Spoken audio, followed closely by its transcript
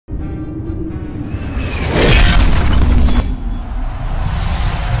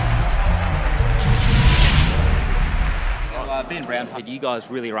Brown said you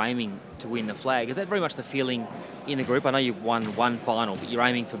guys really are aiming to win the flag. Is that very much the feeling in the group? I know you've won one final, but you're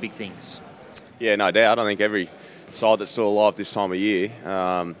aiming for big things. Yeah, no doubt. I think every side that's still alive this time of year,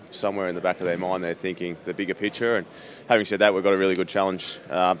 somewhere in the back of their mind, they're thinking the bigger picture. And having said that, we've got a really good challenge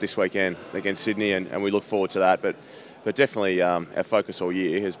this weekend against Sydney, and we look forward to that. But definitely our focus all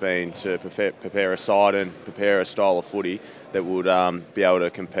year has been to prepare a side and prepare a style of footy that would be able to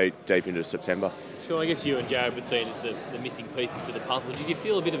compete deep into September. Sure, I guess you and Jared were seen as the missing pieces to the puzzle. Did you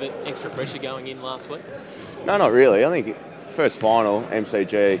feel a bit of an extra pressure going in last week? No, not really. I think first final,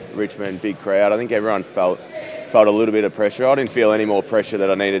 MCG, Richmond, big crowd. I think everyone felt a little bit of pressure. I didn't feel any more pressure that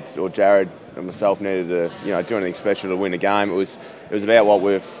I needed, or Jared and myself needed to, do anything special to win a game. It was about what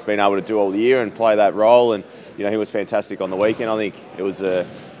we've been able to do all year and play that role. And he was fantastic on the weekend. I think it was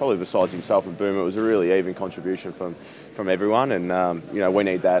probably besides himself and Boom, it was a really even contribution from everyone. And we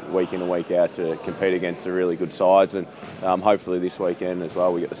need that week in and week out to compete against the really good sides. And hopefully this weekend as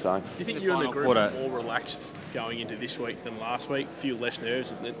well we get the same. Do you think you and the group are more relaxed going into this week than last week? A few less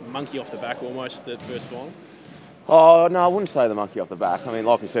nerves, isn't it? Monkey off the back almost, the first final? Oh, no, I wouldn't say the monkey off the back. I mean,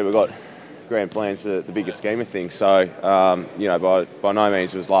 like I said, we've got grand plans for the bigger scheme of things. So, by no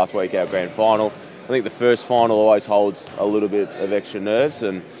means was last week our grand final. I think the first final always holds a little bit of extra nerves,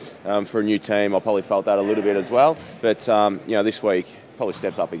 and for a new team, I probably felt that a little bit as well. But, this week probably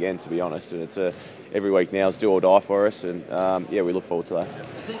steps up again, to be honest. And it's every week now is do or die for us, and we look forward to that.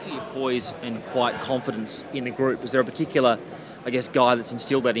 Essentially, your poise and quiet confidence in the group. Is there a particular, guy that's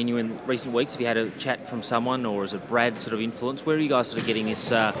instilled that in you in recent weeks? Have you had a chat from someone, or is it Brad's sort of influence? Where are you guys sort of getting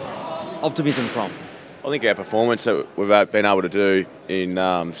this optimism from? I think our performance that we've been able to do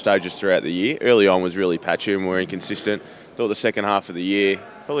in stages throughout the year, early on was really patchy and we were inconsistent. Thought the second half of the year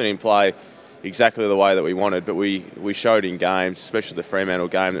probably didn't play exactly the way that we wanted, but we showed in games, especially the Fremantle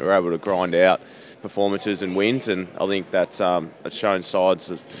game, that we were able to grind out performances and wins, and I think that's it's shown sides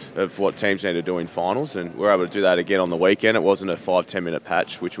of what teams need to do in finals, and we're able to do that again on the weekend. It wasn't a 5-10 minute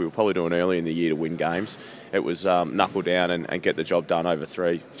patch, which we were probably doing early in the year to win games. It was knuckle down and get the job done over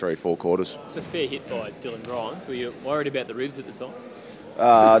three, 4 quarters. It's a fair hit by Dylan Grimes. Were you worried about the ribs at the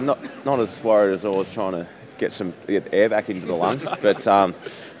time? Not as worried as I was trying to get air back into the lungs, but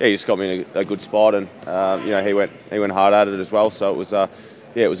he just got me in a good spot, and he went hard at it as well. So it was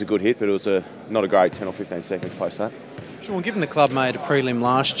it was a good hit, but it was not a great 10 or 15 seconds post that. Shaun, given the club made a prelim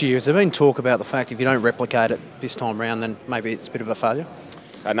last year, has there been talk about the fact if you don't replicate it this time round, then maybe it's a bit of a failure?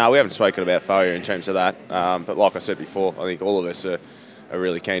 No, we haven't spoken about failure in terms of that. But like I said before, I think all of us are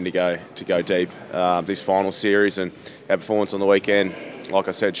really keen to go deep this final series, and our performance on the weekend, like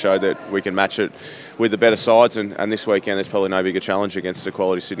I said, showed that we can match it with the better sides, and this weekend there's probably no bigger challenge against a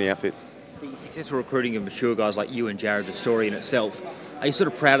quality Sydney outfit. The successful recruiting of mature guys like you and Jared is a story in itself. Are you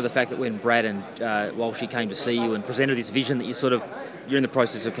sort of proud of the fact that when Brad and Walshy came to see you and presented this vision that you're in the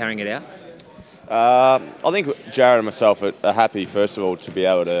process of carrying it out? I think Jared and myself are happy, first of all, to be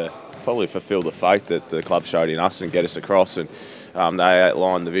able to probably fulfil the faith that the club showed in us and get us across, and they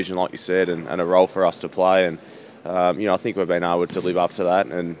outlined the vision, like you said, and a role for us to play, and I think we've been able to live up to that,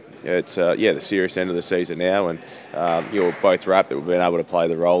 and it's the serious end of the season now, and you're both wrapped that we've been able to play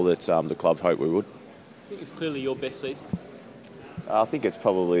the role that the club hoped we would. I think it's clearly your best season. I think it's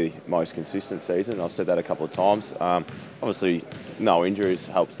probably most consistent season. I've said that a couple of times. Obviously, no injuries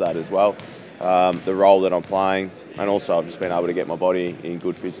helps that as well. The role that I'm playing, and also I've just been able to get my body in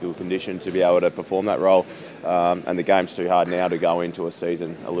good physical condition to be able to perform that role. And the game's too hard now to go into a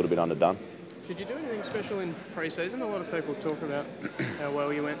season a little bit underdone. Did you do anything special in pre-season? A lot of people talk about how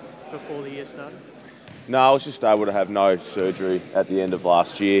well you went before the year started. No, I was just able to have no surgery at the end of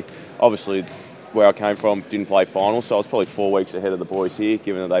last year. Obviously, where I came from, didn't play finals, so I was probably 4 weeks ahead of the boys here,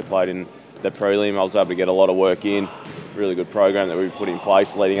 given that they played in the prelim. I was able to get a lot of work in, really good program that we put in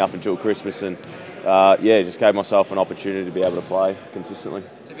place leading up until Christmas, and just gave myself an opportunity to be able to play consistently.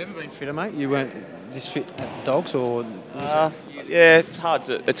 Have you ever been fitter, mate? You weren't this fit at Dogs, or? It's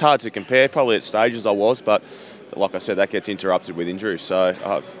hard to compare. Probably at stages I was, but like I said, that gets interrupted with injuries. So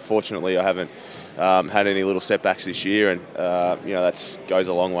fortunately, I haven't had any little setbacks this year, and that goes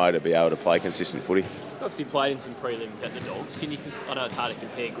a long way to be able to play consistent footy. Obviously played in some prelims at the Dogs. I know it's hard to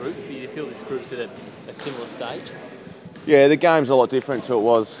compare groups, but do you feel this group's at a similar stage? Yeah, the game's a lot different to it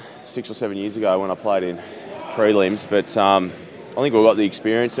was 6 or 7 years ago when I played in prelims, but I think we've got the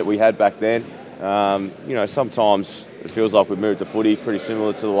experience that we had back then. Sometimes it feels like we've moved the footy pretty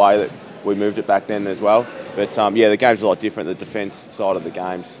similar to the way that we moved it back then as well. But the game's a lot different. The defence side of the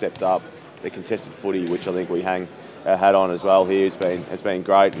game stepped up. The contested footy, which I think we hang our hat on as well here, has been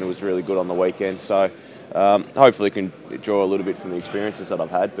great, and it was really good on the weekend. So hopefully can draw a little bit from the experiences that I've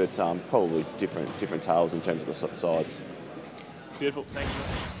had, but probably different tales in terms of the sides. Beautiful.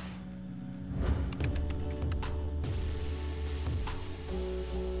 Thanks.